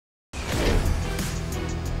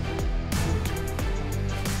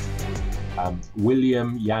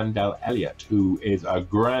William Yandell Elliott, who is a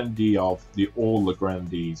grandee of all the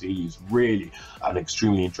grandees. He's really an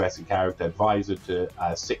extremely interesting character, advisor to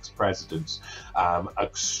 6 presidents,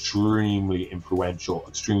 extremely influential,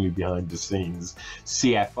 extremely behind the scenes.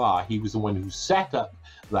 CFR, he was the one who set up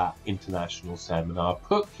that international seminar,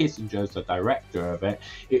 put Kissinger as the director of it.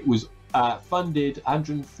 It was funded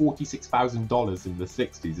 $146,000 in the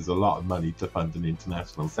 60s. Is a lot of money to fund an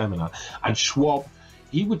international seminar. And Schwab,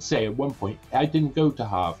 he would say at one point, I didn't go to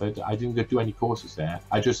Harvard, I didn't go do any courses there,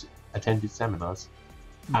 I just attended seminars.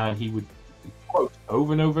 And he would quote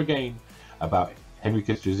over and over again about Henry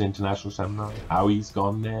Kissinger's international seminar, how he's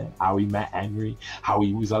gone there, how he met Henry, how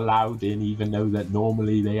he was allowed in, even though that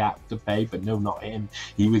normally they have to pay, but no, not him.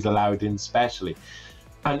 He was allowed in specially.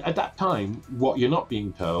 And at that time, what you're not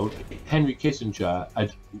being told, Henry Kissinger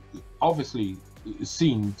had obviously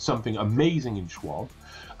seen something amazing in Schwab.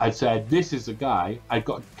 I said, this is a guy, I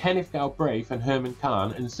got Kenneth Galbraith and Herman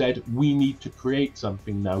Kahn and said, we need to create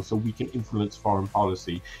something now so we can influence foreign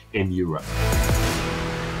policy in Europe.